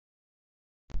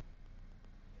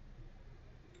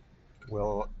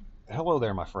Well, hello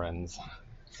there, my friends,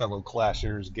 fellow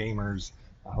clashers, gamers.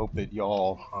 I hope that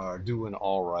y'all are doing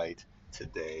all right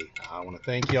today. I want to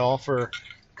thank y'all for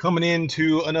coming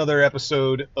into another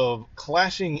episode of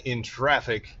Clashing in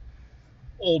Traffic,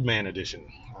 Old Man Edition.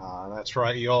 That's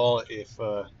right, y'all. If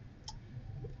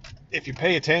you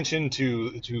pay attention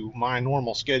to my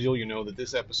normal schedule, you know that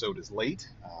this episode is late.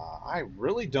 I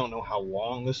really don't know how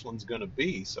long this one's going to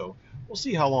be, so we'll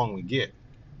see how long we get.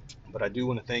 But I do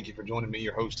want to thank you for joining me,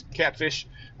 your host, Catfish.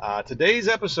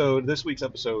 This week's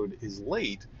episode is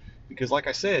late because, like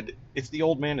I said, it's the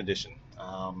Old Man edition.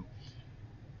 I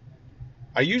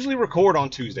usually record on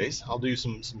Tuesdays. I'll do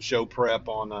some show prep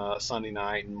on Sunday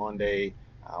night and Monday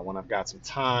when I've got some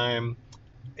time,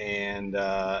 and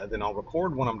then I'll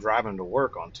record when I'm driving to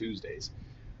work on Tuesdays.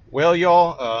 Well,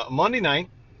 y'all, Monday night,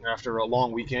 after a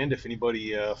long weekend, if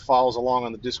anybody follows along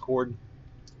on the Discord,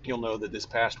 you'll know that this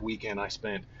past weekend I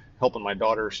spent helping my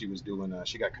daughter. She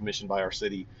got commissioned by our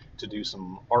city to do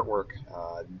some artwork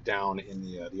down in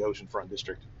the oceanfront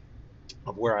district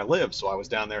of where I live. So I was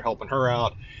down there helping her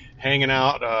out, hanging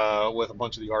out with a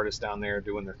bunch of the artists down there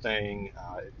doing their thing.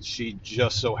 She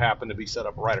just so happened to be set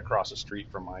up right across the street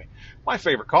from my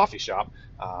favorite coffee shop,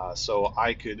 so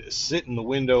I could sit in the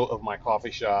window of my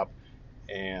coffee shop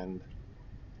and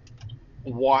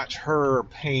watch her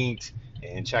paint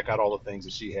and check out all the things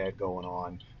that she had going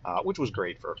on, which was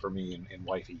great for me and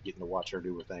wifey getting to watch her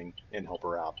do her thing and help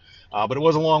her out. But it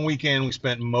was a long weekend. We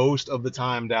spent most of the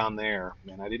time down there,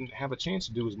 and I didn't have a chance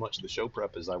to do as much of the show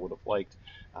prep as I would have liked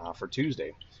for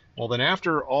Tuesday. Well, then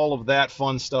after all of that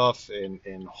fun stuff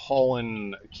and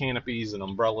hauling canopies and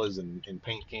umbrellas and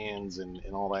paint cans and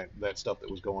all that stuff that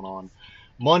was going on,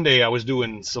 Monday I was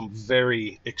doing some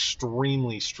very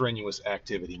extremely strenuous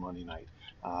activity Monday night.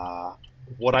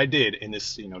 What I did in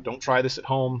this, don't try this at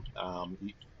home.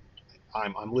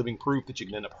 I'm living proof that you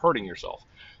can end up hurting yourself.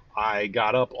 I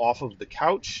got up off of the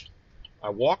couch. I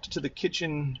walked to the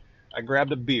kitchen. I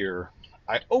grabbed a beer.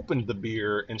 I opened the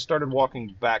beer and started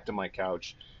walking back to my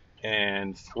couch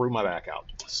and threw my back out.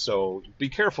 So be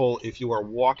careful if you are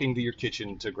walking to your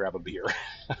kitchen to grab a beer.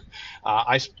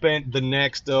 I spent the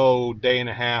next day and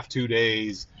a half, 2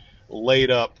 days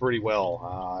laid up pretty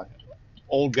well.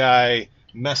 Old guy,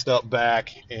 messed up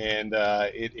back, and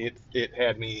it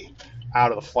had me out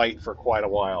of the fight for quite a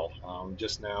while.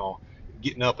 Just now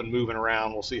getting up and moving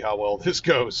around. We'll see how well this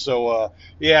goes. So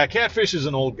yeah, Catfish is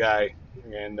an old guy,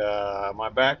 and my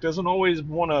back doesn't always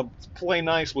want to play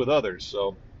nice with others.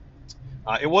 So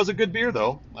it was a good beer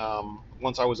though.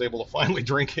 Once I was able to finally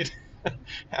drink it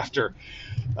after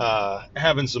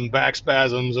having some back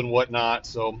spasms and whatnot.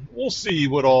 So we'll see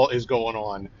what all is going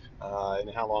on and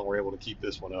how long we're able to keep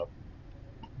this one up.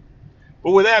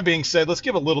 But with that being said, let's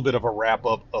give a little bit of a wrap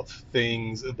up of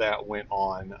things that went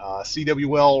on.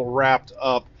 CWL wrapped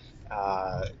up.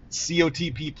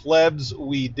 COTP plebs,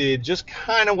 we did just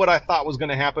kind of what I thought was going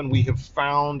to happen. We have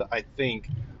found, I think,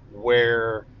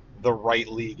 where the right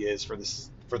league is for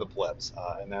the plebs,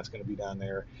 and that's going to be down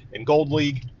there in Gold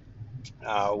League.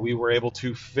 We were able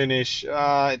to finish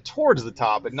towards the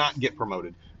top, but not get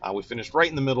promoted. We finished right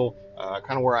in the middle,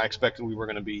 kind of where I expected we were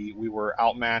going to be. We were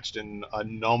outmatched in a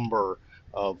number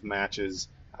of matches,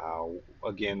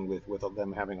 again with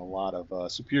them having a lot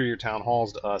of superior town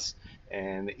halls to us,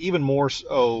 and even more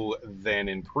so than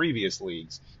in previous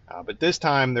leagues. But this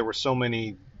time there were so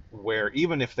many where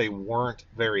even if they weren't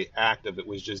very active, it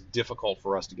was just difficult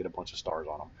for us to get a bunch of stars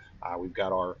on them. We've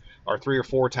got our 3 or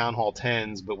 4 Town Hall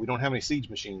 10s, but we don't have any siege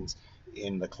machines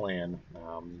in the clan.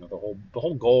 The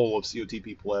whole goal of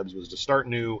COTP plebs was to start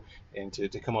new and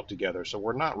to come up together. So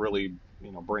we're not really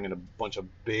bringing a bunch of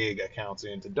big accounts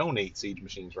in to donate siege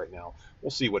machines right now. We'll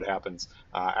see what happens.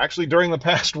 Actually, during the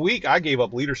past week, I gave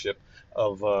up leadership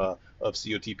of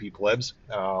COTP plebs.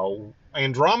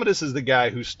 Andromedus is the guy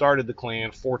who started the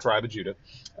clan for Tribe of Judah.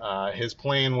 His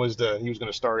plan was he was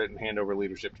going to start it and hand over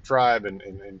leadership to Tribe,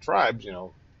 and Tribe,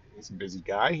 he's a busy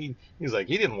guy. He's like,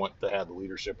 he didn't want to have the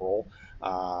leadership role.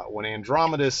 When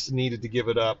Andromedus needed to give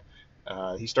it up,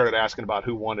 he started asking about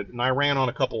who wanted, and I ran on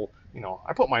a couple,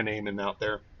 I put my name in out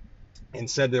there and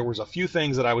said there was a few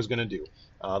things that I was going to do.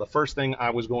 The first thing I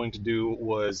was going to do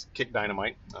was kick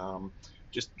Dynamite,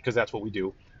 just because that's what we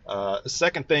do. The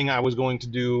second thing I was going to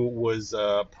do was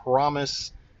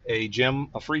promise a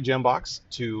free gem box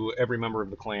to every member of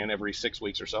the clan every 6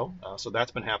 weeks or so. So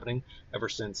that's been happening ever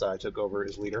since I took over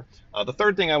as leader. The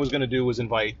third thing I was going to do was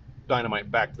invite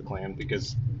Dynamite back to the clan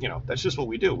because, that's just what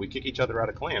we do. We kick each other out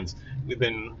of clans. We've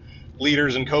been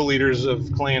leaders and co-leaders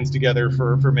of clans together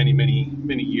for many, many,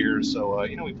 many years. So,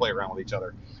 we play around with each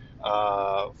other.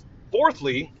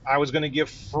 Fourthly, I was going to give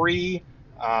free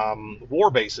war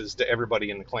bases to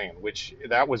everybody in the clan, which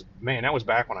that was, man, that was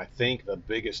back when I think the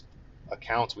biggest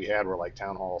accounts we had were like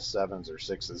Town Hall 7s or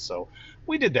 6s. So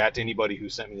we did that to anybody who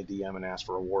sent me a DM and asked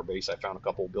for a war base. I found a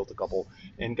couple, built a couple,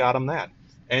 and got them that.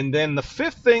 And then the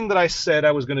fifth thing that I said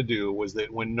I was going to do was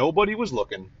that when nobody was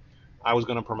looking, I was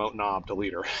going to promote Knob to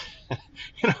leader.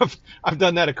 And I've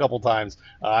done that a couple times,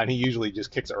 and he usually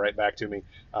just kicks it right back to me.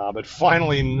 But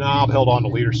finally, Knob held on to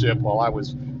leadership while I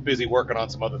was busy working on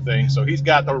some other things. So he's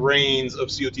got the reins of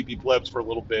COTP plebs for a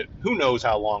little bit. Who knows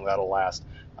how long that'll last?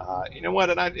 You know what?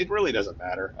 It really doesn't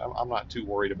matter. I'm not too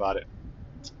worried about it.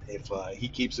 If he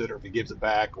keeps it or if he gives it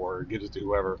back or gives it to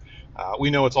whoever, we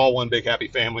know it's all one big happy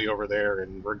family over there.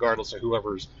 And regardless of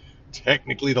whoever's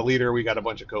technically the leader, we got a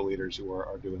bunch of co-leaders who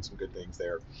are doing some good things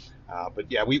there.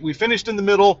 But yeah, we finished in the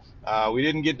middle. We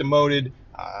didn't get demoted.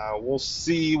 We'll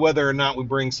see whether or not we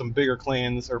bring some bigger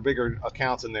clans or bigger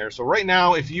accounts in there. So right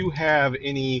now, if you have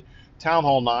any Town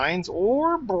Hall 9s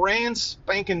or brand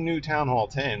spanking new Town Hall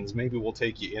 10s, maybe we'll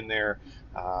take you in there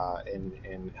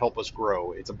and help us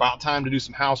grow. It's about time to do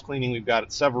some house cleaning. We've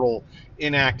got several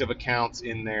inactive accounts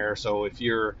in there. So if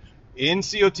you're in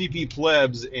COTP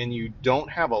plebs and you don't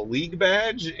have a league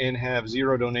badge and have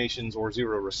 0 donations or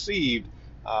 0 received,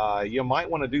 you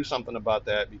might want to do something about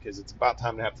that, because it's about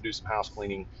time to have to do some house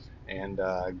cleaning and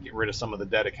get rid of some of the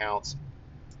dead accounts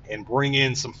and bring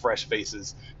in some fresh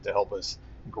faces to help us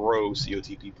grow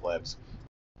COTP plebs.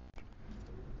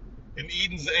 In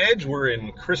Eden's Edge, we're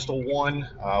in Crystal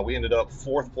 1. We ended up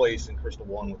 4th place in Crystal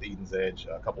 1 with Eden's Edge.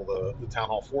 A couple of the Town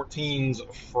Hall 14s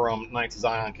from Knights of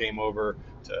Zion came over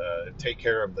to take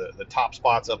care of the top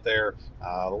spots up there.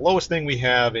 The lowest thing we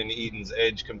have in Eden's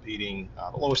Edge competing,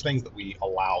 the lowest things that we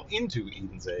allow into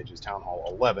Eden's Edge is Town Hall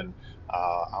 11.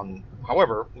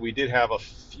 However, we did have a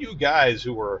few guys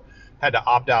who had to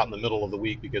opt out in the middle of the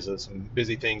week because of some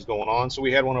busy things going on. So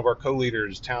we had one of our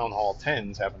co-leaders, Town Hall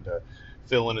 10s, happen to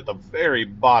fill in at the very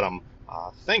bottom.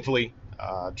 Thankfully,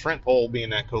 Trent Pole,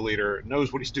 being that co-leader,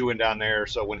 knows what he's doing down there.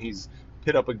 So when he's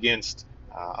pit up against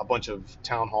a bunch of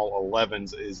Town Hall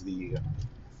 11s is the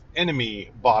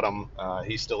enemy bottom,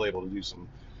 he's still able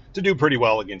to do pretty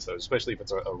well against those, especially if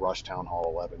it's a rush Town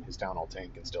Hall 11. His Town Hall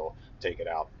 10 can still take it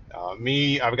out.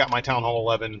 I've got my Town Hall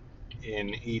 11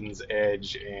 in Eden's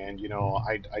Edge, and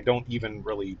I don't even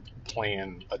really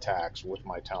plan attacks with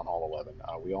my Town Hall 11.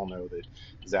 We all know that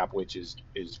Zapwitch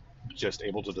is just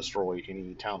able to destroy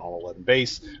any Town Hall 11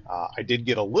 base. I did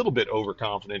get a little bit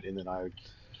overconfident, and then I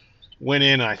went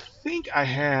in. I think I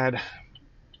had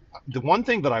the one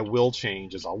thing that I will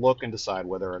change is I'll look and decide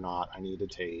whether or not I need to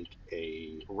take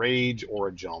a rage or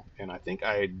a jump, and I think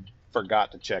I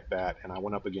forgot to check that, and I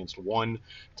went up against one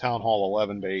Town Hall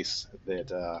 11 base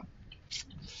that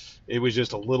it was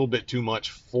just a little bit too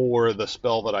much for the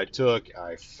spell that I took.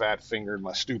 I fat fingered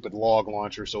my stupid log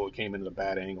launcher so it came into the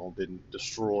bad angle, didn't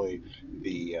destroy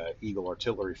the Eagle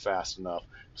artillery fast enough.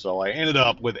 So I ended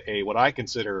up with what I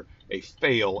consider a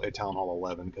fail at Town Hall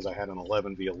 11, because I had an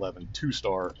 11v11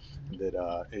 2-star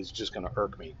that is just going to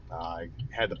irk me. I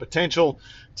had the potential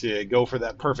to go for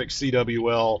that perfect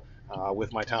CWL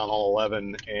with my Town Hall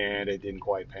 11, and it didn't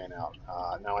quite pan out.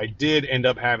 Now, I did end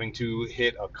up having to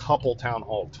hit a couple Town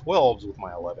Hall 12s with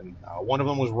my 11. One of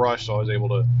them was rushed, so I was able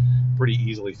to pretty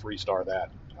easily 3-star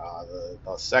that.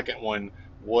 The second one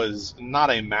was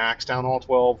not a max Town Hall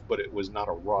 12, but it was not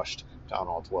a rushed Town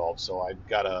Hall 12, so I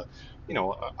got a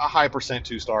high percent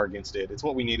 2-star against it. It's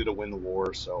what we needed to win the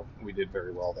war, so we did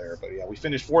very well there. But yeah, we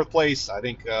finished 4th place. I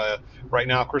think right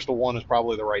now Crystal 1 is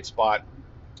probably the right spot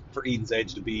for Eden's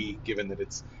Edge to be, given that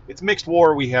it's mixed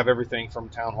war. We have everything from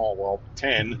Town Hall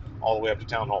 10 all the way up to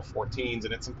Town Hall 14s,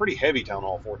 and it's some pretty heavy Town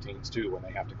Hall 14s too when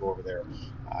they have to go over there,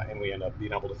 and we end up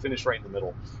being able to finish right in the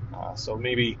middle. So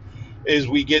maybe as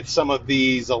we get some of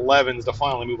these 11s to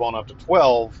finally move on up to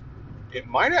 12, it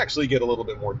might actually get a little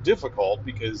bit more difficult,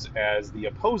 because as the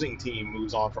opposing team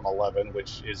moves on from 11,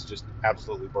 which is just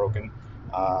absolutely broken,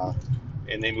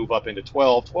 and they move up into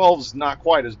 12, 12's not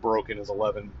quite as broken as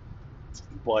 11,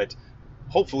 but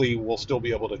hopefully we'll still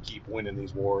be able to keep winning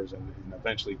these wars and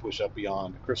eventually push up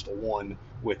beyond Crystal 1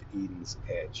 with Eden's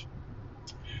Edge.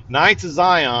 Knights of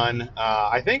Zion,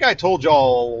 I think I told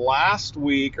y'all last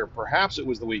week, or perhaps it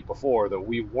was the week before, that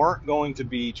we weren't going to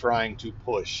be trying to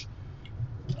push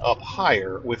up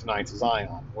higher with Knights of Zion.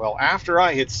 Well, after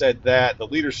I had said that, the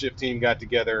leadership team got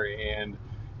together, and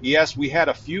yes, we had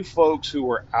a few folks who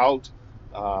were out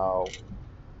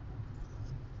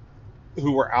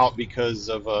because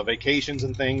of vacations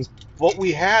and things, but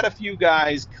we had a few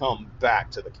guys come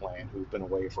back to the clan who've been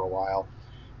away for a while,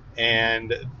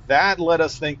 and that led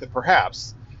us think that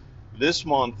perhaps this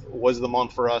month was the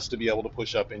month for us to be able to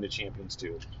push up into Champions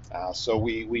 2. So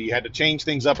we had to change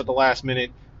things up at the last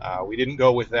minute. We didn't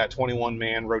go with that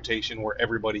 21-man rotation where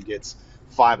everybody gets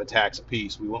 5 attacks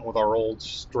apiece. We went with our old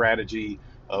strategy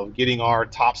of getting our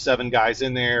top 7 guys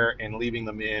in there and leaving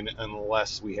them in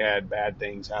unless we had bad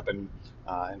things happen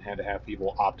and had to have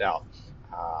people opt out.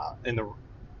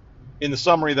 In the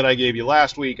summary that I gave you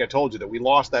last week, I told you that we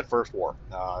lost that first war.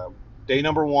 Day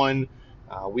number 1,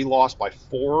 we lost by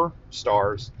 4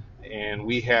 stars, and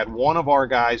we had one of our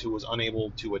guys who was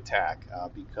unable to attack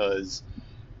because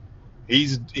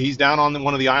he's down on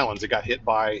one of the islands that got hit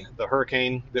by the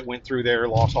hurricane that went through there,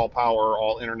 lost all power,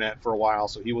 all internet for a while,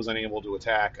 so he was unable to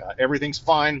attack. Everything's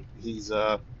fine. He's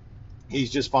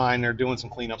just fine. They're doing some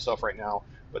cleanup stuff right now,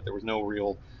 but there was no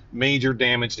real major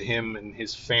damage to him and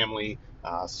his family.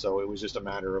 So it was just a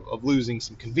matter of losing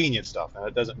some convenient stuff. Now,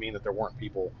 that doesn't mean that there weren't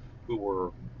people who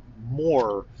were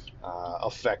more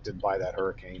affected by that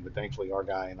hurricane, but thankfully our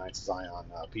guy in Knights of Zion,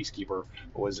 Peacekeeper,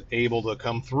 was able to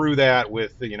come through that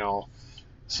with,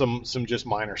 some just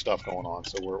minor stuff going on.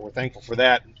 So we're thankful for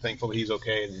that. Thankful that he's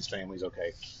okay and his family's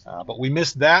okay. But we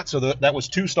missed that, so that was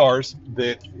 2 stars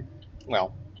that,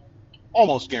 well,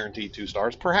 almost guaranteed 2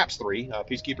 stars, perhaps 3.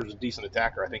 Peacekeeper's a decent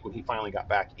attacker. I think when he finally got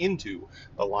back into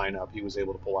the lineup, he was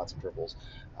able to pull out some triples.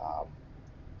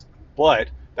 But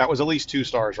that was at least 2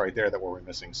 stars right there that were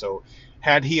missing. So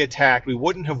had he attacked, we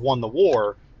wouldn't have won the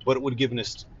war, but it would have given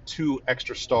us 2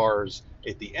 extra stars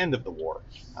at the end of the war.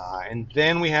 And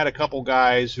then we had a couple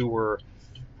guys who were,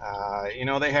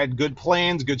 they had good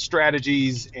plans, good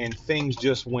strategies, and things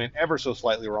just went ever so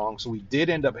slightly wrong. So we did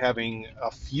end up having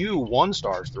a few 1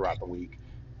 stars throughout the week.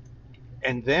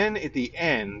 And then at the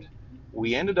end,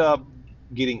 we ended up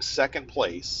getting second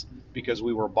place because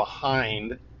we were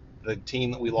behind the team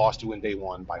that we lost to in day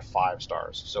 1 by 5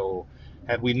 stars. So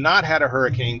had we not had a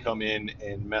hurricane come in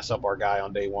and mess up our guy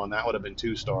on day 1, that would have been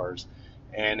 2 stars.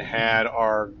 And had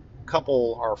our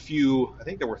few, I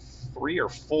think there were 3 or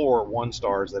 4 1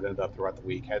 stars that ended up throughout the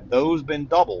week. Had those been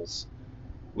doubles,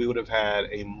 we would have had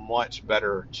a much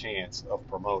better chance of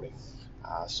promoting.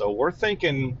 So we're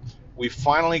thinking we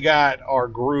finally got our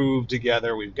groove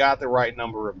together. We've got the right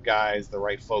number of guys, the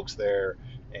right folks there.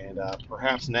 And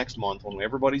perhaps next month when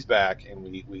everybody's back and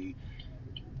we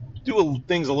do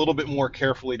things a little bit more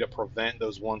carefully to prevent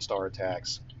those 1-star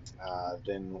attacks,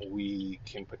 then we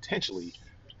can potentially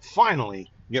finally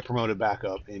get promoted back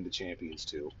up into Champions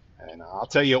 2. And I'll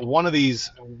tell you, one of these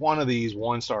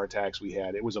 1-star attacks we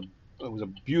had, it was a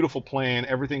beautiful plan.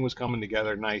 Everything was coming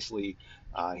together nicely.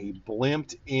 He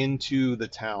blimped into the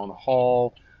town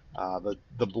hall.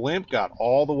 The blimp got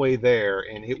all the way there,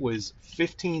 and it was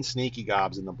 15 sneaky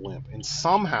gobs in the blimp. And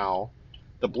somehow,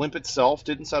 the blimp itself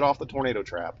didn't set off the tornado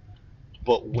trap.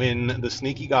 But when the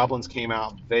sneaky goblins came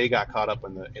out, they got caught up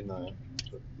in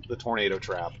the tornado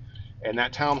trap. And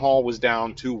that town hall was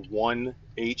down to 1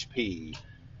 HP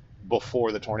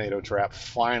before the tornado trap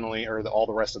finally, or all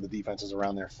the rest of the defenses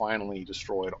around there finally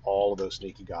destroyed all of those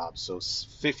sneaky gobs. So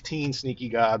 15 sneaky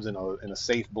gobs in a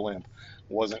safe blimp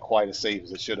wasn't quite as safe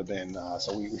as it should have been.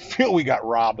 So we feel we got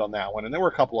robbed on that one. And there were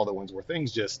a couple other ones where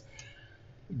things just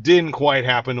didn't quite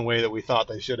happen the way that we thought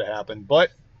they should have happened.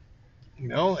 But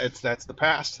that's the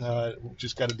past. We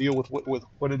just got to deal with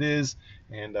what it is,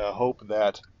 and hope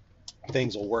that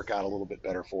things will work out a little bit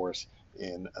better for us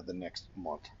in the next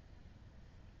month.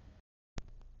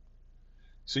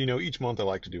 So, each month I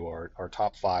like to do our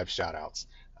top 5 shout outs.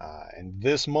 And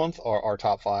this month, our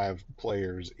top 5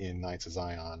 players in Knights of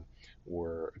Zion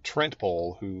were Trent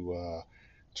Pole, who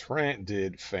Trent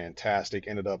did fantastic.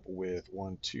 Ended up with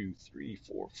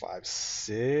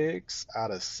 6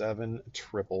 out of 7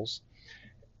 triples.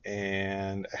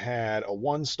 And had a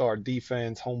 1-star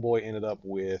defense. Homeboy ended up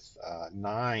with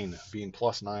 9, being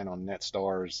 +9 on net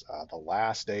stars. The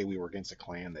last day we were against a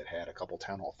clan that had a couple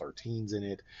Town Hall 13s in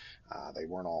it. They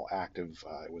weren't all active.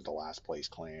 It was the last place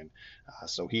clan.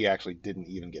 So he actually didn't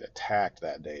even get attacked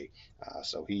that day.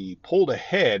 So he pulled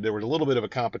ahead. There was a little bit of a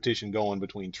competition going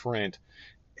between Trent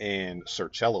and Sir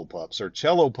Cello Pup. Sir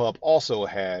Cello Pup also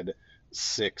had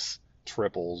 6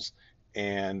 triples.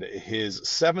 And his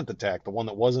 7th attack, the one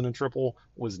that wasn't a triple,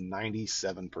 was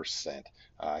 97%.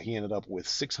 He ended up with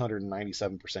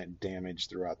 697% damage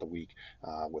throughout the week,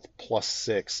 with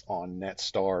 +6 on net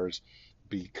stars,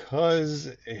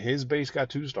 because his base got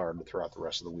 2-starred throughout the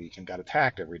rest of the week and got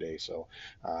attacked every day. So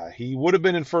he would have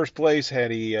been in first place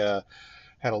had he had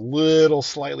a little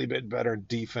slightly bit better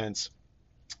defense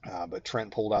But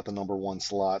Trent pulled out the number one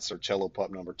slot, Cercello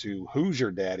Pup number two.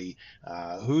 Hoosier Daddy.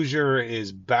 Hoosier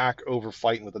is back over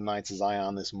fighting with the Knights of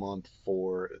Zion this month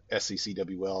for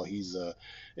SCCWL. He's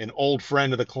an old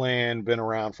friend of the clan, been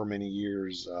around for many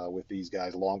years with these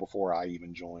guys, long before I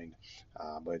even joined.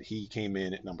 But he came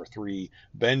in at number three.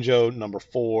 Benjo, number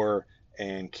four.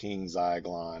 And King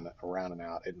Zyglon rounding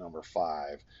out at number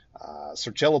five.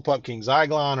 Cercello Pup, King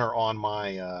Zyglon are on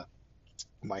my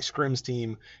scrims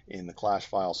team in the Clash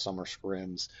File Summer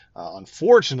Scrims.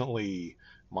 Unfortunately,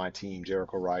 my team,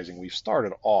 Jericho Rising, we've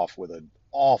started off with an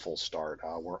awful start.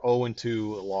 We're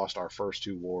 0-2, lost our first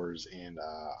two wars, and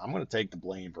I'm going to take the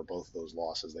blame for both of those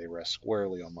losses. They rest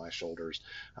squarely on my shoulders.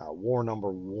 War number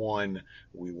one,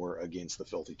 we were against the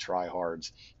Filthy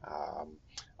Tryhards.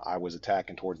 I was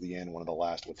attacking towards the end, one of the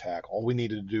last to attack. All we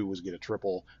needed to do was get a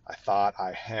triple. I thought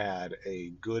I had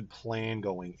a good plan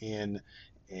going in,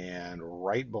 and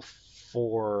right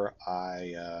before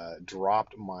I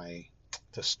dropped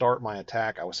to start my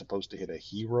attack, I was supposed to hit a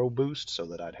hero boost so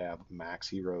that I'd have max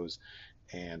heroes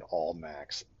and all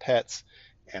max pets.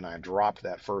 And I dropped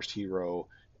that first hero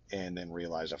and then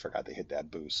realized I forgot to hit that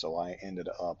boost. So I ended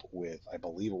up with, I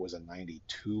believe it was a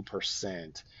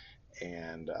 92%.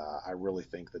 And I really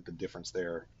think that the difference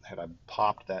there, had I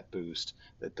popped that boost,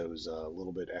 that those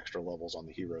little bit extra levels on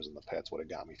the heroes and the pets would have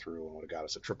got me through and would have got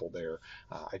us a triple there.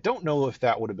 I don't know if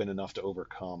that would have been enough to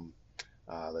overcome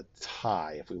the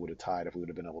tie, if we would have tied, if we would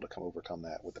have been able to overcome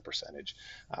that with the percentage.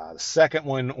 The second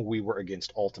one, we were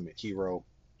against Ultimate Hero.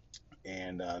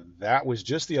 And that was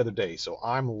just the other day. So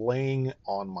I'm laying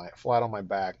on my flat on my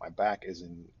back. My back is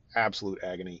in absolute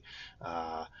agony.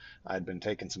 I'd been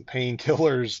taking some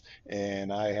painkillers,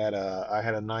 and I had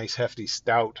a nice hefty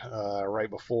stout right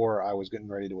before I was getting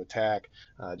ready to attack,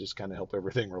 just kind of help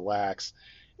everything relax.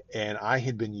 And I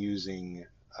had been using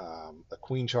a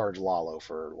Queen Charge Lalo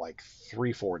for like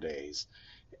 3-4 days,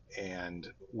 and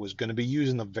was going to be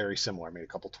using them very similar. I made a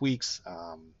couple tweaks.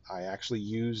 I actually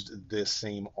used this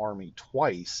same army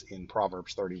twice in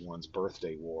Proverbs 31's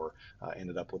Birthday War.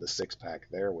 Ended up with a six-pack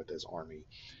there with this army.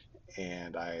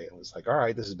 And I was like, all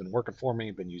right, this has been working for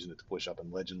me. Been using it to push up in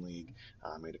Legend League.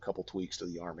 Made a couple tweaks to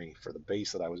the army for the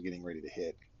base that I was getting ready to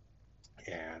hit.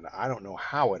 And I don't know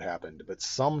how it happened, but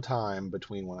sometime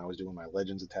between when I was doing my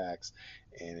Legends attacks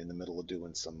and in the middle of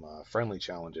doing some friendly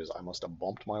challenges, I must have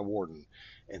bumped my Warden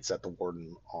and set the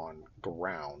Warden on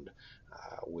ground,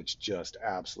 which just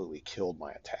absolutely killed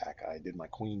my attack. I did my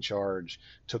Queen Charge,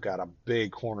 took out a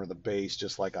big corner of the base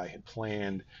just like I had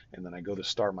planned, and then I go to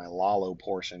start my Lalo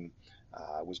portion.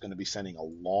 I was going to be sending a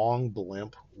long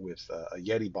blimp with a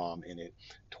Yeti bomb in it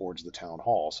towards the town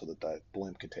hall so that that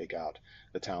blimp could take out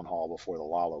the town hall before the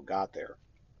Lalo got there.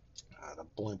 The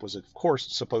blimp was, of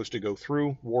course, supposed to go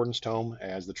through Warden's Tome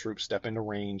as the troops step into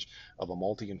range of a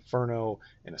multi-inferno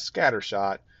and a scatter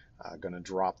shot. Going to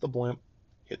drop the blimp,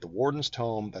 hit the Warden's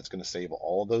Tome. That's going to save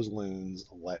all of those loons,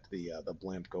 let the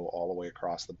blimp go all the way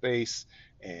across the base,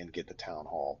 and get the town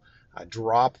hall. I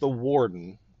drop the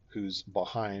Warden, who's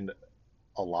behind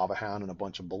a lava hound and a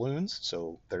bunch of balloons,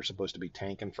 so they're supposed to be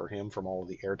tanking for him from all of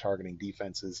the air targeting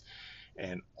defenses,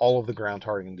 and all of the ground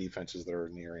targeting defenses that are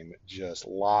near him just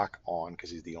lock on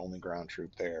because he's the only ground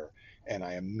troop there, and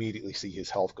I immediately see his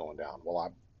health going down.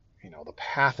 Well, the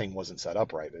pathing wasn't set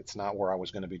up right. It's not where I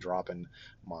was going to be dropping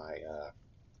my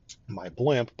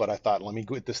blimp, but I thought, let me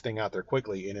get this thing out there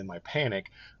quickly, and in my panic,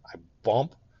 I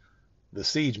bump the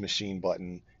siege machine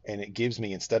button, and it gives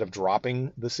me, instead of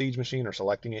dropping the siege machine or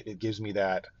selecting it, it gives me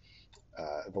that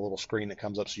the little screen that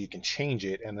comes up so you can change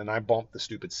it, and then I bump the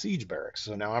stupid siege barracks.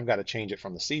 So now I've got to change it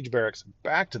from the siege barracks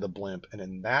back to the blimp, and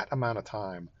in that amount of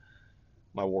time,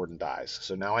 my Warden dies.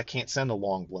 So now I can't send a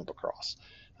long blimp across.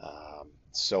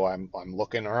 So I'm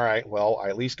looking, all right, well, I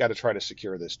at least got to try to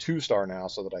secure this 2-star now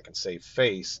so that I can save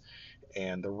face.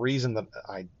 And the reason that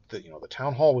the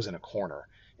town hall was in a corner,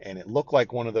 and it looked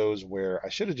like one of those where I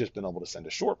should have just been able to send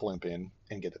a short blimp in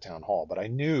and get the town hall, but I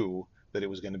knew that it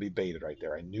was going to be baited right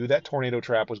there. I knew that tornado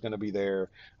trap was going to be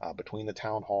there between the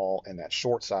town hall and that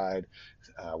short side,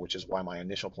 which is why my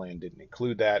initial plan didn't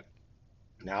include that.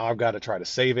 Now I've got to try to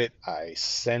save it. I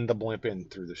send the blimp in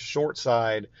through the short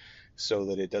side so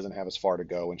that it doesn't have as far to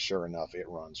go, and sure enough, it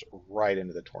runs right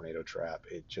into the tornado trap.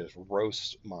 It just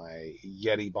roasts my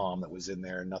Yeti bomb that was in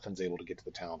there. Nothing's able to get to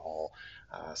the town hall.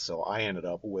 So I ended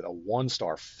up with a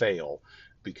 1-star fail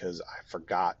because I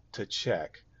forgot to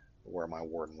check where my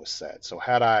Warden was set. So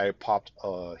had I popped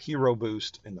a hero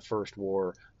boost in the first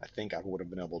war, I think I would have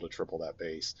been able to triple that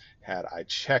base. Had I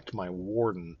checked my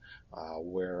Warden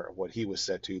where what he was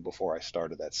set to before I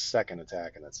started that second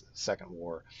attack and that second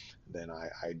war, then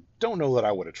I don't know that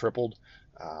I would have tripled.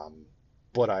 Um,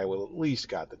 but I will at least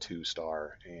got the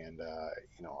 2-star, and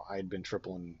I had been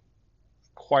tripling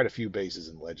quite a few bases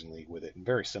in Legend League with it, and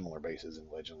very similar bases in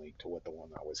Legend League to what the one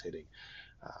I was hitting.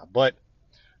 But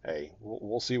hey,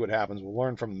 we'll see what happens. We'll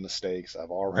learn from the mistakes.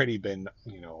 I've already been,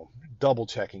 double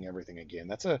checking everything again.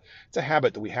 It's a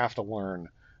habit that we have to learn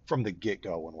from the get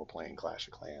go when we're playing Clash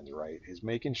of Clans, right? Is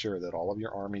making sure that all of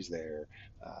your army's there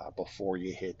before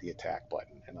you hit the attack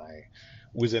button. And I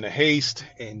was in a haste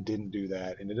and didn't do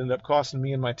that, and it ended up costing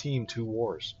me and my team 2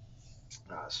 wars.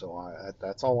 That's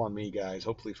all on me, guys.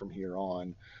 Hopefully, from here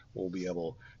on, we'll be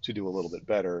able to do a little bit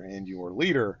better, and your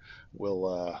leader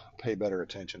will pay better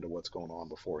attention to what's going on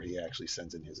before he actually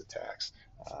sends in his attacks.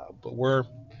 But we're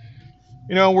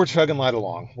chugging right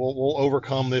along. We'll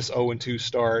overcome this 0-2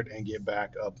 start and get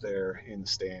back up there in the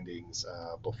standings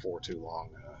before too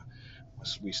long.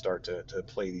 As we start to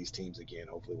play these teams again,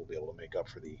 hopefully we'll be able to make up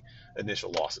for the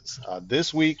initial losses.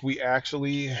 This week, we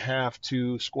actually have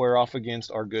to square off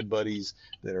against our good buddies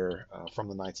that are from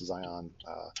the Knights of Zion.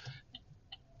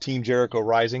 Team Jericho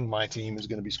Rising, my team, is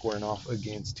going to be squaring off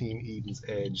against Team Eden's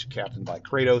Edge, captained by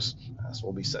Kratos. So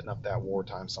we'll be setting up that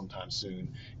wartime sometime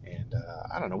soon. And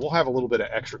I don't know, we'll have a little bit of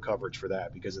extra coverage for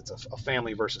that because it's a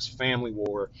family versus family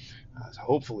war. So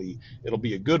hopefully it'll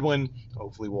be a good one.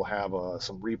 Hopefully we'll have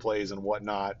some replays and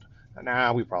whatnot.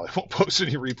 We probably won't post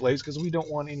any replays because we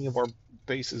don't want any of our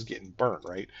bases getting burnt,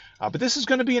 right? But this is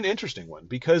going to be an interesting one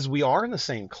because we are in the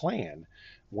same clan.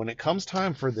 When it comes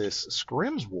time for this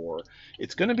scrims war,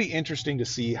 it's going to be interesting to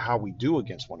see how we do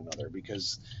against one another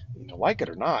because, like it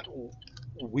or not,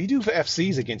 we do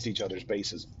FCs against each other's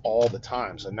bases all the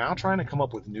time. So now trying to come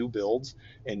up with new builds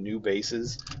and new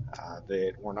bases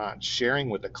that we're not sharing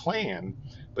with the clan,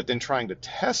 but then trying to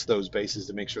test those bases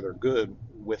to make sure they're good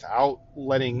without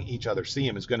letting each other see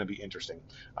them is going to be interesting.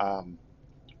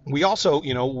 We also,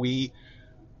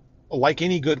 like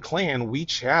any good clan, we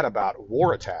chat about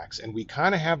war attacks, and we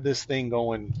kind of have this thing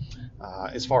going.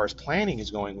 As far as planning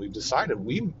is going, we've decided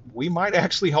we might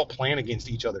actually help plan against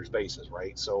each other's bases,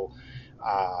 right? So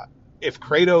if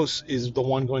Kratos is the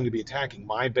one going to be attacking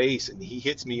my base, and he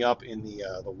hits me up in the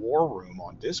war room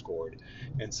on Discord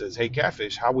and says, "Hey,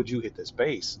 Catfish, how would you hit this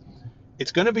base?"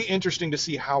 It's going to be interesting to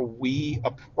see how we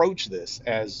approach this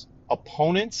as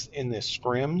opponents in this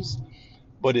scrims,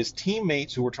 but as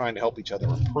teammates who are trying to help each other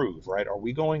improve, right? Are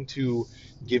we going to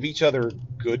give each other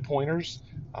good pointers?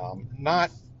 Not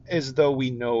as though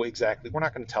we know exactly, we're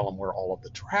not going to tell them where all of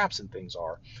the traps and things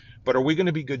are, but are we going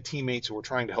to be good teammates who are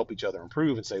trying to help each other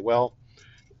improve and say, well,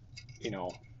 you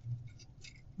know,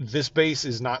 this base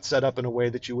is not set up in a way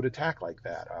that you would attack like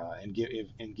that, and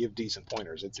give decent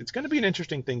pointers. It's going to be an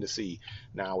interesting thing to see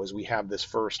now as we have this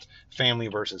first family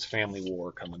versus family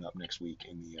war coming up next week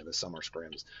in the summer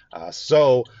scrims.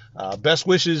 Best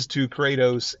wishes to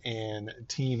Kratos and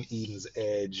Team Eden's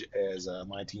Edge as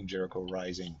my team Jericho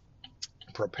Rising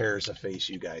prepares to face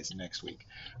you guys next week.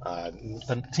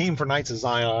 The team for Knights of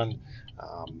Zion,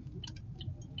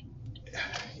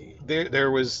 there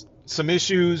was some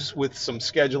issues with some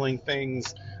scheduling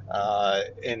things,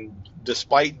 and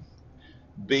despite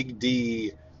Big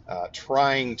D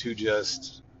trying to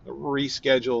just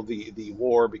reschedule the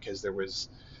war because there was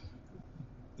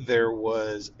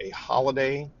a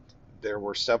holiday, there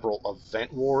were several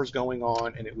event wars going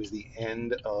on, and it was the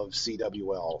end of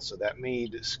CWL, so that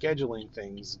made scheduling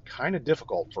things kind of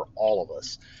difficult for all of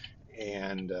us.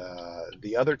 And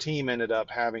the other team ended up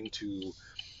having to.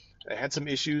 They had some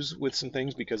issues with some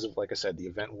things because of, like I said, the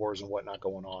event wars and whatnot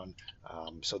going on.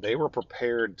 So they were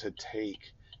prepared to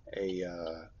take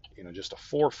just a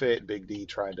forfeit. Big D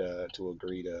tried to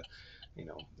agree to,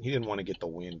 he didn't want to get the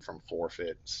win from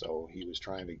forfeit, so he was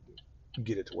trying to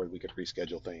get it to where we could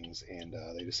reschedule things, and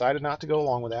they decided not to go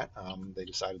along with that. They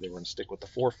decided they were going to stick with the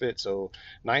forfeit. So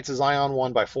Knights of Zion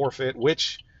won by forfeit,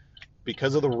 which,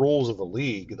 because of the rules of the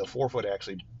league, the forfeit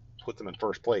actually put them in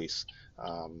first place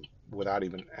without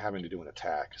even having to do an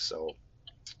attack. So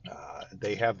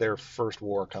they have their first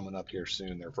war coming up here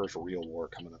soon, their first real war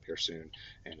coming up here soon.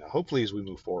 And hopefully as we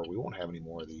move forward, we won't have any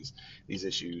more of these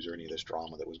issues or any of this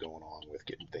drama that was going on with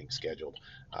getting things scheduled.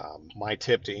 My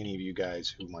tip to any of you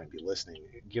guys who might be listening,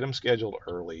 get them scheduled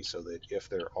early so that if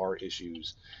there are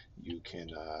issues, you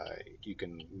can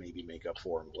maybe make up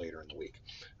for them later in the week.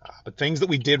 But things that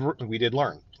we did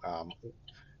learn.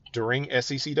 During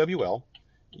SCCWL,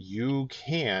 you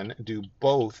can do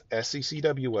both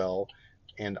SCCWL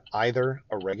and either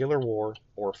a regular war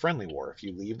or a friendly war. If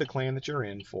you leave the clan that you're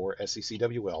in for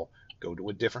SCCWL, go to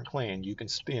a different clan, you can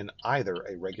spin either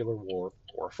a regular war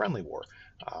or a friendly war.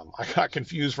 I got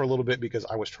confused for a little bit because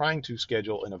I was trying to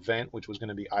schedule an event which was going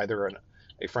to be either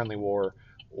a friendly war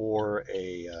or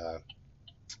a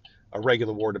a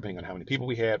regular war depending on how many people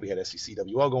we had. We had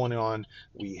SCCWL going on.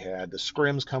 We had the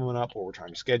scrims coming up where we're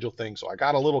trying to schedule things. So I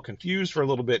got a little confused for a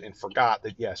little bit and forgot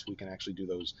that, yes, we can actually do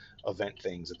those event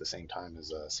things at the same time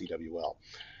as CWL.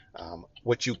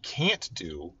 What you can't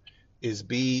do is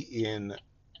be in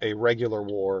a regular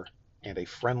war and a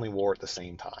friendly war at the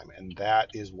same time. And that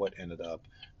is what ended up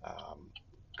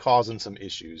causing some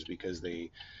issues because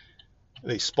they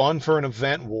spun for an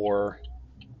event war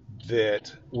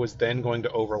that was then going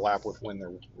to overlap with when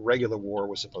the regular war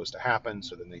was supposed to happen.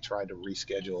 So then they tried to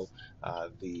reschedule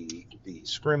the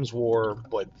scrims war,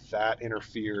 but that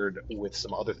interfered with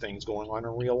some other things going on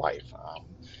in real life.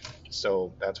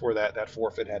 So that's where that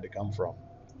forfeit had to come from,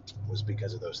 was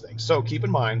because of those things. So keep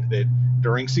in mind that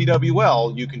during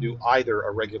CWL, you can do either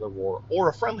a regular war or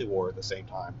a friendly war at the same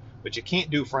time, but you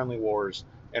can't do friendly wars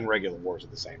and regular wars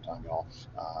at the same time, y'all.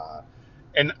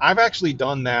 And I've actually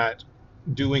done that,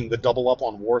 doing the double up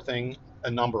on war thing, a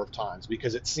number of times,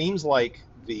 because it seems like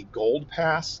the gold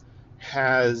pass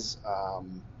has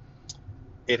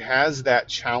it has that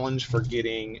challenge for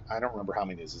getting, I don't remember how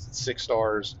many it is it 6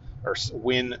 stars or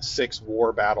win 6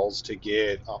 war battles to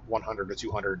get 100 to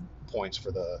 200 points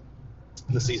for the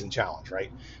season challenge,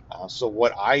 right? So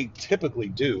what I typically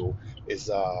do is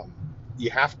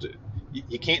you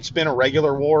can't spin a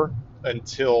regular war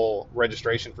until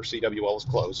registration for CWL is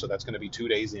closed. So that's going to be 2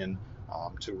 days in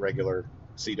to regular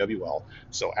CWL.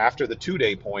 So after the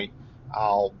 2-day point,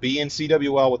 I'll be in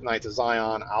CWL with Knights of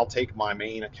Zion. I'll take my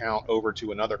main account over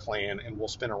to another clan, and we'll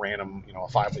spin a random, a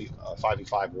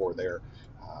 5v5 war there,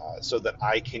 so that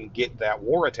I can get that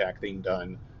war attack thing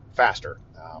done faster.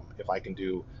 If I can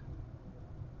do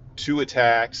 2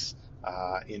 attacks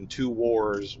in 2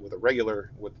 wars with regular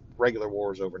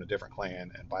wars over in a different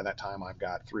clan, and by that time I've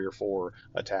got 3 or 4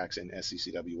 attacks in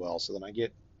SCCWL, so then I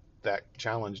get that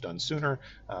challenge done sooner,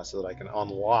 so that I can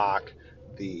unlock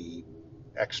the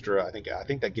extra. I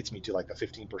think that gets me to like the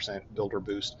 15% builder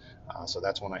boost. So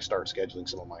that's when I start scheduling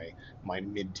some of my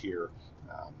mid-tier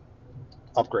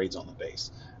upgrades on the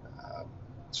base.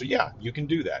 So yeah, you can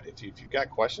do that. If you've got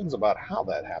questions about how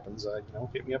that happens,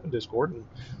 hit me up in Discord and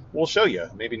we'll show you.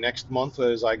 Maybe next month,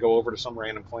 as I go over to some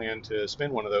random clan to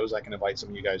spin one of those, I can invite some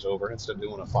of you guys over. Instead of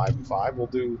doing a 5v5, we'll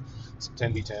do some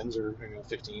 10v10s or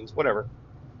 15s, whatever.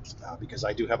 Because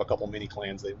I do have a couple mini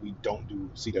clans that we don't do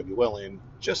CWL in,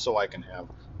 just so I can have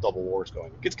double wars going.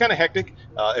 It gets kind of hectic.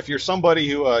 If you're somebody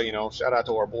who, shout out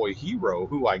to our boy Hero,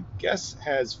 who I guess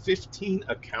has 15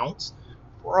 accounts.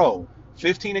 Bro,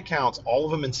 15 accounts, all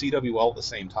of them in CWL at the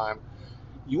same time.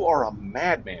 You are a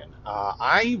madman.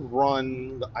 I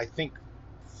run, I think,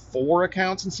 4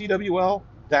 accounts in CWL.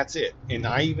 That's it. And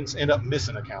I even end up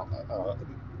missing account.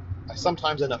 I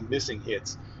sometimes end up missing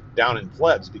hits down in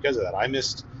plebs because of that. I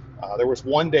missed. There was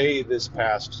one day this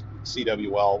past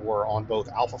CWL where on both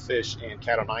Alpha Fish and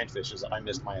Cat O' Nine Fishes I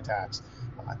missed my attacks.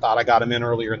 I thought I got them in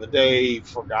earlier in the day,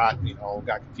 forgot,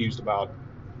 got confused about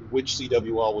which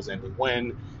CWL was ending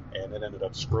when, and it ended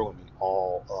up screwing me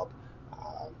all up.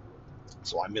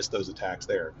 So I missed those attacks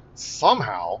there.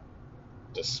 Somehow,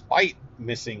 despite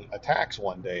missing attacks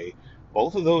one day,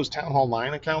 both of those Town Hall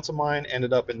 9 accounts of mine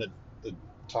ended up in the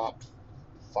top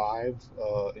 5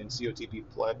 in COTP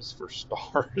plebs for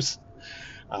stars.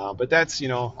 But that's,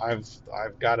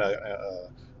 I've got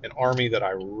an army that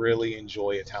I really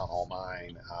enjoy at Town Hall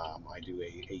 9. I do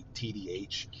a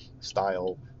TDH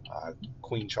style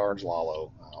Queen Charge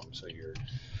Lalo. So you're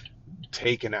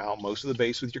taking out most of the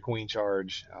base with your Queen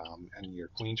Charge, and your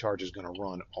Queen Charge is going to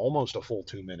run almost a full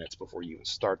 2 minutes before you even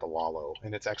start the Lalo.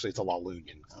 And it's a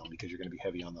Lalunian, because you're going to be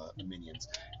heavy on the minions.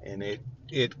 And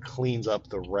it cleans up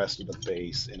the rest of the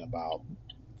base in about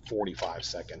 45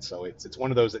 seconds. So it's one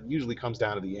of those that usually comes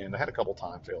down to the end. I had a couple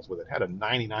time fails with it. Had a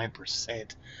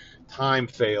 99% time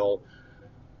fail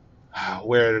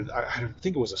where I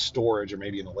think it was a storage or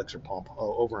maybe an elixir pump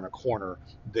over in a corner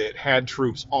that had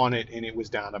troops on it, and it was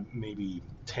down to maybe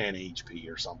 10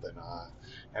 HP or something.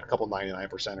 Had a couple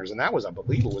 99%ers, and that was, I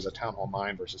believe it was a Town Hall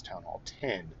 9 versus Town Hall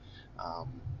 10.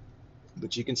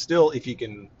 But you can still, if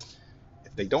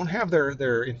they don't have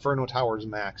their Inferno Towers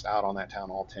maxed out on that Town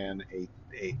Hall 10,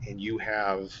 and you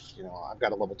have, I've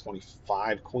got a level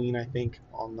 25 Queen, I think,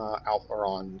 on the Alpha or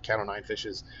on Cat O' Nine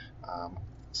Fishes.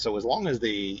 So as long as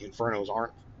the Infernos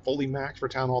aren't fully maxed for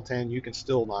Town Hall 10, you can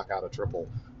still knock out a triple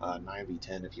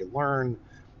 9v10 if you learn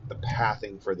the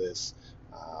pathing for this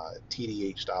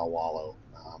TDH style Wallow.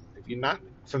 If you're not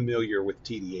familiar with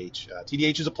TDH,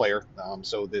 TDH is a player,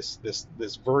 so this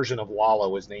version of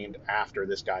Lalo is named after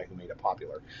this guy who made it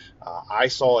popular. I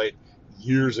saw it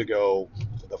years ago,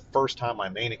 the first time my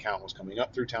main account was coming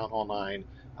up through Town Hall 9.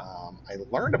 I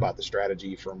learned about the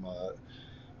strategy from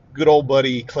good old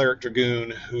buddy Cleric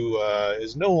Dragoon, who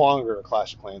is no longer a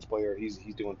Clash of Clans player. He's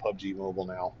doing PUBG Mobile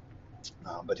now.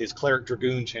 But his Cleric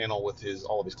Dragoon channel with his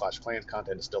all of his Clash of Clans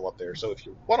content is still up there. So if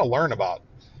you want to learn about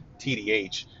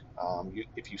TDH,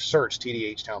 if you search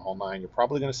TDH Town Hall 9, you're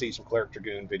probably going to see some Cleric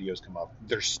Dragoon videos come up.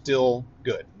 They're still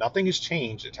good. Nothing has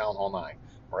changed at Town Hall 9,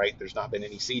 right? There's not been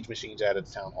any siege machines added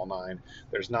to Town Hall 9.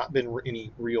 There's not been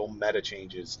any real meta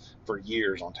changes for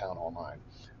years on Town Hall 9.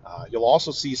 You'll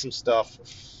also see some stuff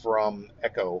from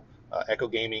Echo. Echo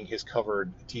Gaming has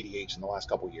covered TDH in the last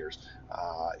couple of years.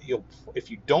 If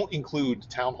you don't include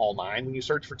Town Hall 9 when you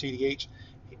search for TDH,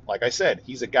 like I said,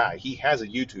 he's a guy. He has a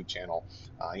YouTube channel.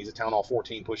 He's a Town Hall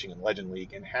 14 pushing in Legend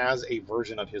League and has a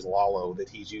version of his Lalo that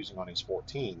he's using on his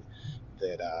 14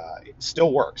 that it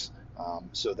still works.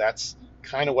 So that's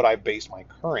kind of what I based my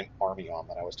current army on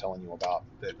that I was telling you about.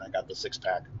 That I got the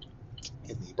 6-pack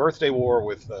in the birthday war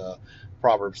with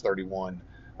Proverbs 31,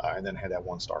 and then had that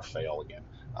 1-star fail again.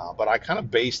 But I kind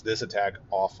of based this attack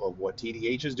off of what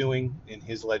TDH is doing in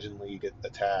his Legend League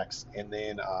attacks, and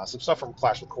then some stuff from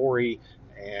Clash with Corey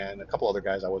and a couple other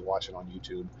guys I was watching on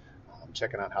YouTube,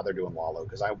 checking out how they're doing Lalo,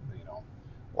 because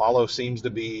Lalo seems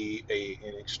to be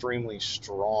an extremely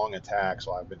strong attack,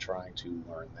 so I've been trying to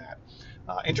learn that.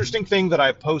 Interesting thing that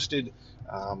I posted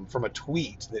from a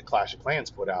tweet that Clash of Clans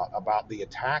put out about the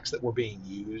attacks that were being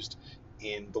used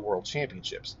in the World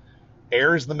Championships.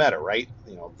 Air is the meta, right?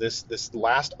 This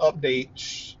last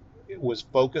update it was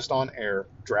focused on air.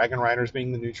 Dragon Riders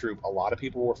being the new troop, a lot of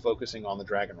people were focusing on the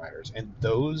Dragon Riders, and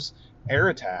those air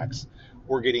attacks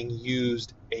were getting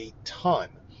used a ton.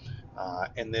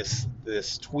 And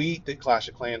this tweet that Clash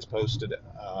of Clans posted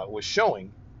was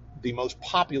showing the most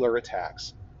popular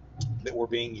attacks that were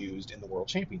being used in the World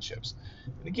Championships.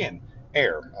 And again,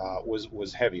 air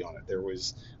was heavy on it. There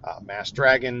was mass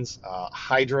dragons,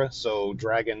 Hydra, so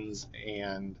dragons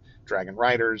and dragon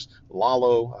riders,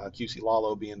 Lalo, QC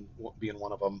Lalo being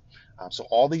one of them. So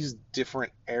all these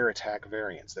different air attack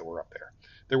variants that were up there.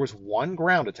 There was one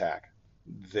ground attack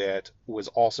that was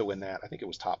also in that. I think it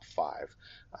was top 5,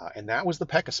 and that was the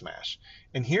P.E.K.K.A. Smash.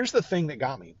 And here's the thing that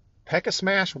got me: P.E.K.K.A.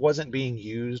 Smash wasn't being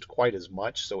used quite as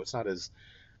much, so it's not as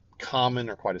common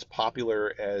or quite as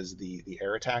popular as the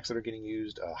air attacks that are getting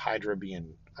used. Hydra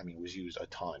was used a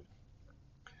ton.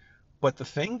 But the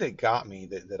thing that got me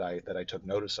that I took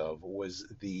notice of was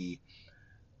the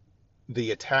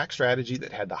attack strategy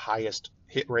that had the highest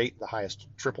hit rate, the highest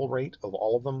triple rate of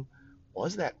all of them,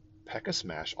 was that P.E.K.K.A.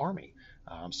 Smash army.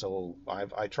 So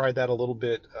I tried that a little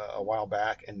bit a while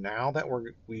back, and now that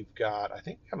we've got, I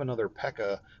think we have another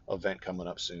P.E.K.K.A. event coming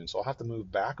up soon, so I'll have to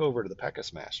move back over to the P.E.K.K.A.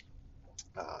 Smash.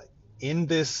 In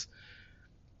this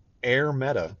air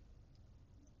meta,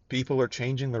 people are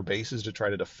changing their bases to try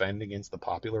to defend against the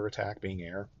popular attack being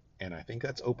air, and I think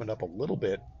that's opened up a little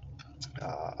bit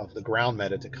of the ground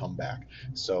meta to come back.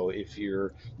 So if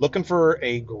you're looking for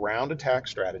a ground attack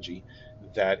strategy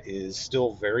that is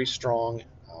still very strong,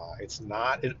 it's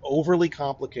not an overly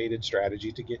complicated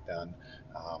strategy to get done.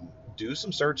 Do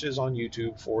some searches on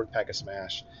YouTube for P.E.K.K.A.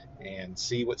 Smash and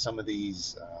see what some of the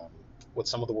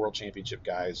World Championship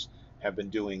guys have been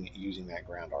doing using that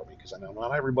ground army, because I know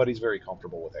not everybody's very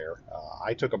comfortable with air.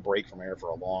 I took a break from air for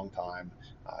a long time.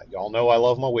 Y'all know I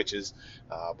love my witches,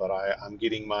 but I'm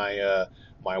getting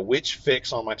my witch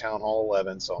fix on my Town Hall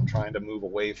 11, so I'm trying to move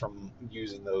away from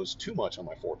using those too much on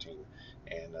my 14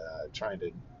 and trying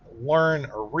to learn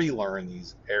or relearn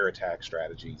these air attack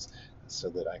strategies so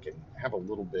that I can have a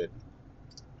little bit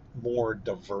more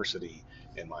diversity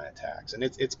in my attacks, and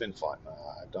it's been fun.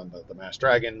 I've done the Mass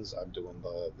Dragons. I'm doing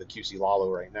the QC Lalo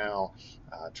right now.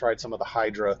 Tried some of the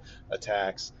Hydra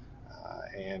attacks,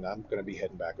 and I'm going to be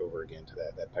heading back over again to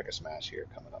that P.E.K.K.A. Smash here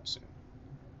coming up soon.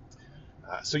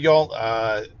 So y'all,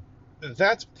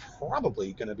 that's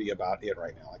probably going to be about it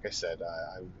right now. Like I said,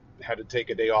 I had to take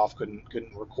a day off,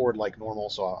 couldn't record like normal,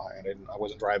 so I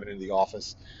wasn't driving into the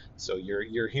office. So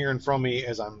you're hearing from me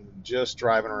as I'm just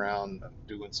driving around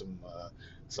doing some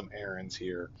errands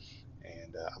here,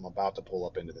 and I'm about to pull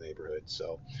up into the neighborhood.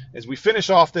 So as we finish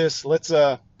off this, let's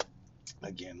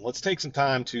take some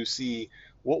time to see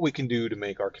what we can do to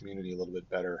make our community a little bit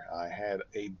better. I had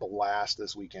a blast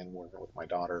this weekend working with my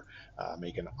daughter,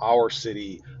 making our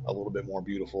city a little bit more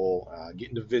beautiful,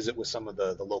 getting to visit with some of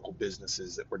the local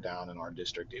businesses that were down in our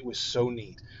district. It was so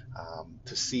neat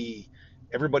to see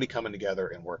everybody coming together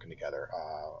and working together.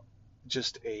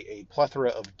 Just a plethora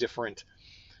of different,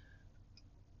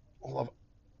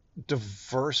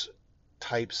 diverse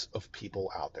types of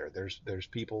people out there. There's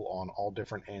people on all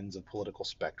different ends of political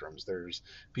spectrums. There's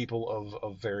people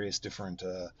of various different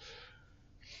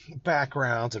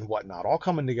backgrounds and whatnot, all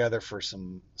coming together for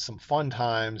some fun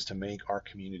times to make our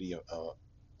community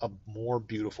a more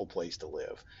beautiful place to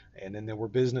live. And then there were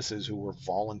businesses who were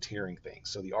volunteering things.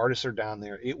 So the artists are down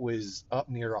there. It was up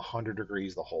near 100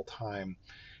 degrees the whole time,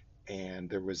 and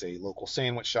there was a local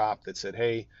sandwich shop that said,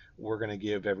 "Hey, we're going to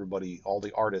give everybody, all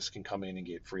the artists can come in and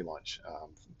get free lunch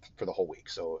for the whole week."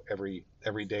 So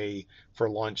every day for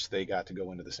lunch, they got to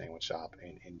go into the sandwich shop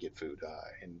and get food.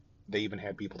 And they even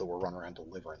had people that were running around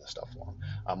delivering the stuff for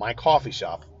them. My coffee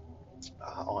shop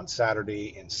on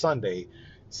Saturday and Sunday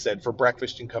said for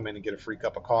breakfast you can come in and get a free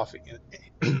cup of coffee.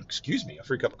 Excuse me, a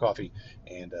free cup of coffee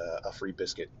and a free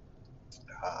biscuit.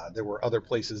 There were other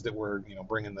places that were,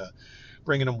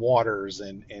 bringing them waters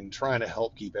and trying to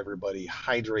help keep everybody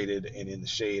hydrated and in the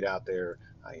shade out there.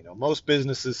 Most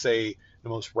businesses say,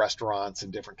 most restaurants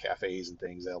and different cafes and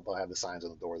things, they'll have the signs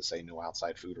on the door that say no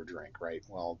outside food or drink, right?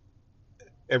 Well,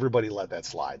 everybody let that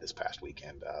slide this past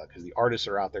weekend because the artists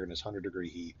are out there in this 100-degree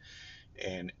heat,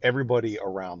 and everybody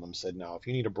around them said, no, if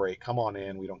you need a break, come on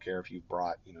in. We don't care if you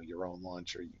brought, your own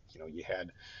lunch, or you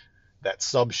had that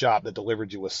sub shop that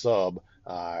delivered you a sub.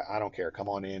 I don't care. Come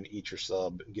on in, eat your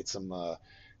sub, get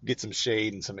some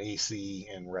shade and some AC,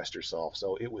 and rest yourself.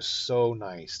 So it was so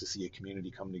nice to see a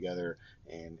community come together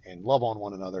and love on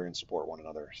one another and support one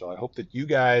another. So I hope that you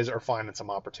guys are finding some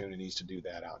opportunities to do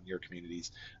that out in your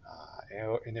communities.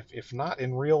 And if not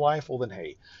in real life, well then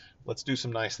hey, let's do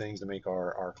some nice things to make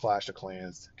our Clash of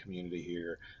Clans community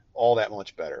here all that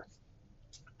much better.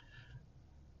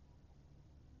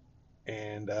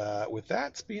 And with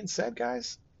that being said,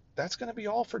 guys, that's going to be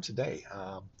all for today.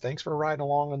 Thanks for riding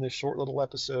along on this short little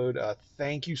episode.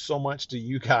 Thank you so much to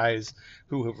you guys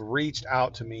who have reached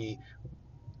out to me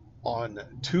on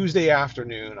Tuesday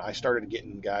afternoon. I started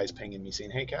getting guys pinging me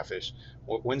saying, "Hey, Catfish,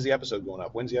 when's the episode going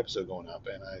up? When's the episode going up?"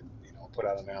 And I, put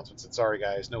out announcements and said, "Sorry,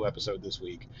 guys, no episode this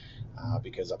week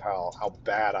because of how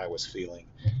bad I was feeling."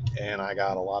 And I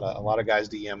got a lot of guys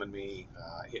DMing me,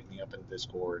 hitting me up in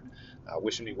Discord,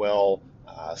 wishing me well,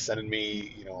 sending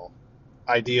me,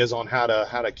 ideas on how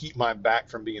to keep my back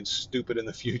from being stupid in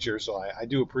the future. So I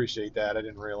do appreciate that. I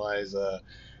didn't realize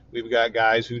we've got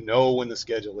guys who know when the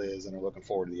schedule is and are looking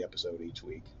forward to the episode each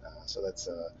week. So that's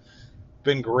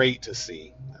been great to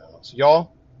see. So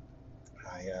y'all,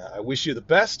 I wish you the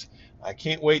best. I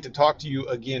can't wait to talk to you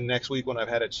again next week when I've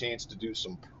had a chance to do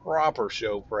some proper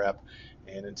show prep.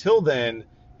 And until then,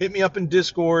 hit me up in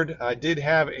Discord. I did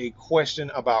have a question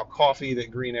about coffee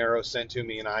that Green Arrow sent to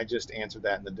me, and I just answered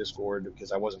that in the Discord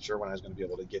because I wasn't sure when I was going to be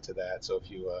able to get to that. So if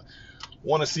you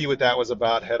want to see what that was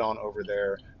about, head on over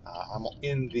there. I'm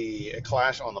in the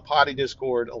Clash on the Potty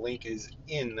Discord. A link is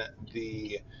in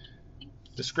the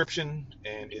description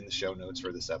and in the show notes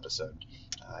for this episode.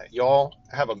 Y'all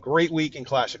have a great week in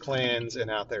Clash of Clans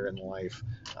and out there in life.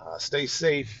 Stay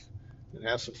safe and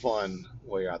have some fun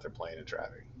while you're out there playing in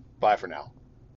traffic. Bye for now.